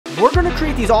we're going to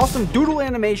create these awesome doodle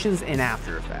animations in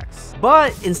After Effects.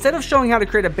 But instead of showing how to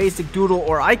create a basic doodle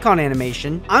or icon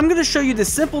animation, I'm going to show you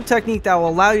this simple technique that will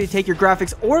allow you to take your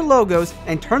graphics or logos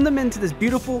and turn them into this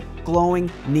beautiful, glowing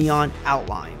neon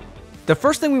outline. The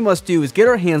first thing we must do is get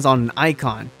our hands on an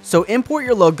icon. So import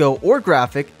your logo or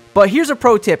graphic. But here's a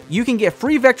pro tip, you can get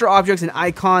free vector objects and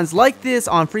icons like this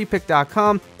on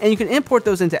freepik.com, and you can import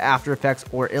those into After Effects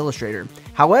or Illustrator.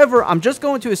 However, I'm just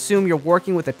going to assume you're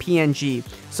working with a PNG,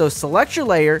 so select your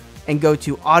layer and go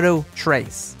to Auto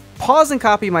Trace. Pause and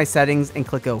copy my settings and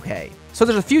click OK. So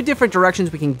there's a few different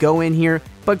directions we can go in here,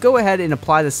 but go ahead and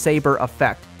apply the saber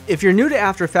effect. If you're new to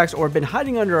After Effects or been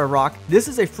hiding under a rock, this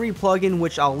is a free plugin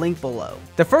which I'll link below.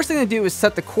 The first thing to do is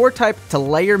set the core type to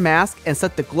layer mask and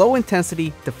set the glow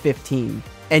intensity to 15.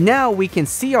 And now we can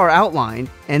see our outline,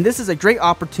 and this is a great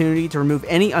opportunity to remove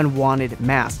any unwanted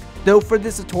mask. Though for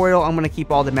this tutorial, I'm going to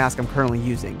keep all the mask I'm currently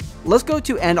using. Let's go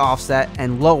to end offset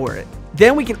and lower it.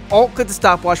 Then we can alt click the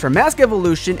stopwatch for mask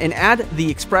evolution and add the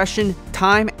expression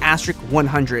time asterisk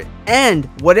 100. And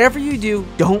whatever you do,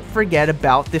 don't forget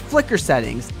about the flicker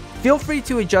settings. Feel free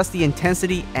to adjust the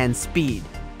intensity and speed.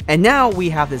 And now we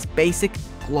have this basic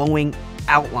glowing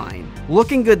outline.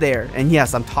 Looking good there, and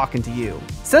yes, I'm talking to you.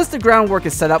 Since the groundwork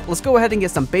is set up, let's go ahead and get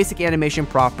some basic animation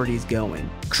properties going.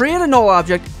 Create a null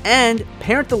object and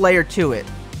parent the layer to it.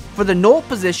 For the null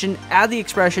position, add the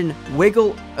expression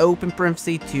wiggle open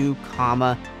parenthesis 2,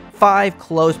 5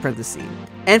 close parenthesis.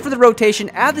 And for the rotation,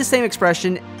 add the same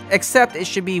expression, except it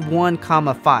should be 1,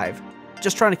 5.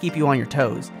 Just trying to keep you on your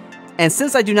toes. And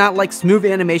since I do not like smooth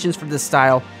animations for this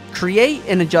style, create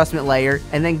an adjustment layer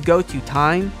and then go to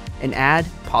time and add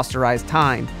posterized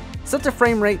time. Set the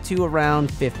frame rate to around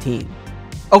 15.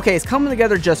 Okay, it's coming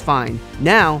together just fine.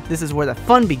 Now, this is where the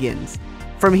fun begins.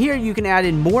 From here, you can add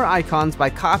in more icons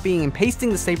by copying and pasting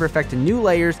the saber effect to new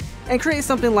layers and create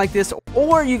something like this,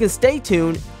 or you can stay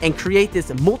tuned and create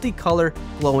this multicolor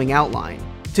glowing outline.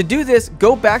 To do this,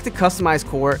 go back to Customize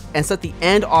Core and set the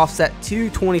end offset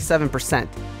to 27%.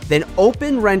 Then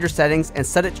open render settings and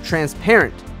set it to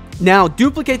transparent. Now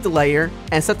duplicate the layer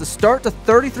and set the start to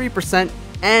 33%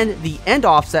 and the end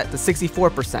offset to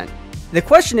 64%. The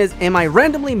question is, am I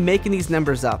randomly making these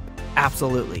numbers up?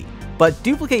 Absolutely. But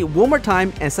duplicate one more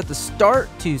time and set the start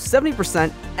to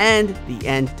 70% and the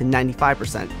end to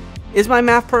 95%. Is my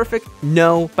math perfect?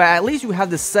 No, but at least you have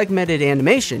this segmented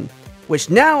animation, which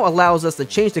now allows us to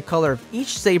change the color of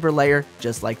each saber layer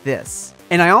just like this.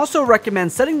 And I also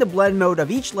recommend setting the blend mode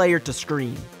of each layer to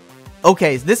screen.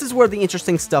 Okay, this is where the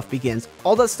interesting stuff begins.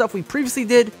 All that stuff we previously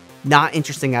did, not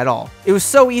interesting at all. It was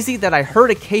so easy that I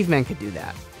heard a caveman could do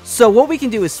that. So what we can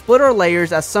do is split our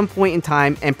layers at some point in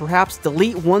time and perhaps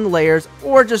delete one of the layers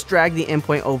or just drag the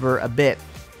endpoint over a bit.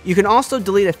 You can also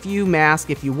delete a few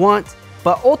masks if you want,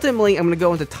 but ultimately I'm going to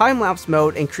go into time-lapse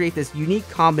mode and create this unique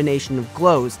combination of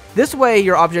glows. This way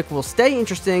your object will stay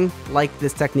interesting, like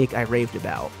this technique I raved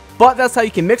about. But that's how you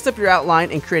can mix up your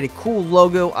outline and create a cool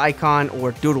logo, icon,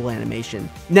 or doodle animation.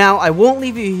 Now, I won't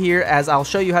leave you here as I'll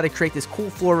show you how to create this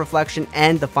cool floor reflection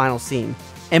and the final scene.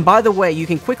 And by the way, you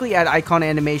can quickly add icon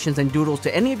animations and doodles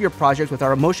to any of your projects with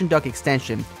our Motion Duck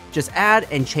extension. Just add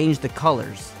and change the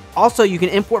colors. Also, you can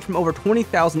import from over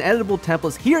 20,000 editable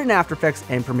templates here in After Effects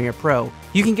and Premiere Pro.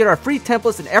 You can get our free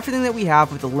templates and everything that we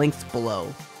have with the links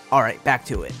below. Alright, back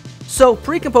to it. So,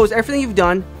 pre-compose everything you've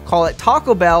done, call it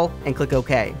Taco Bell, and click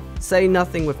OK. Say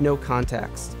nothing with no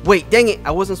context. Wait, dang it, I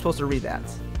wasn't supposed to read that.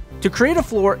 To create a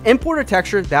floor, import a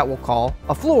texture that we'll call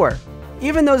a floor,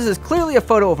 even though this is clearly a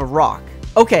photo of a rock.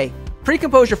 Okay,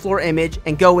 pre-compose your floor image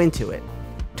and go into it.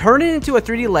 Turn it into a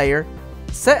 3D layer,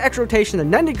 set X rotation to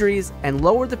 9 degrees, and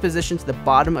lower the position to the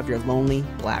bottom of your lonely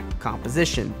black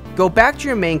composition. Go back to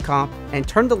your main comp and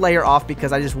turn the layer off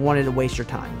because I just wanted to waste your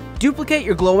time. Duplicate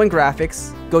your glowing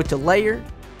graphics, go to Layer,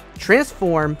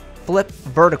 Transform, Flip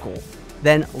Vertical,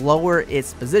 then lower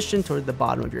its position toward the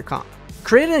bottom of your comp.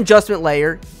 Create an adjustment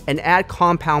layer and add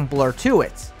compound blur to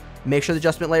it. Make sure the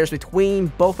adjustment layer is between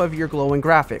both of your glowing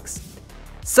graphics.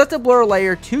 Set the blur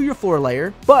layer to your floor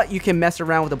layer, but you can mess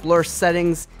around with the blur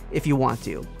settings if you want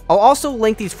to. I'll also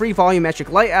link these free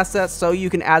volumetric light assets so you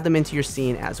can add them into your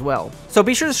scene as well. So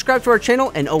be sure to subscribe to our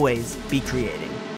channel and always be creating.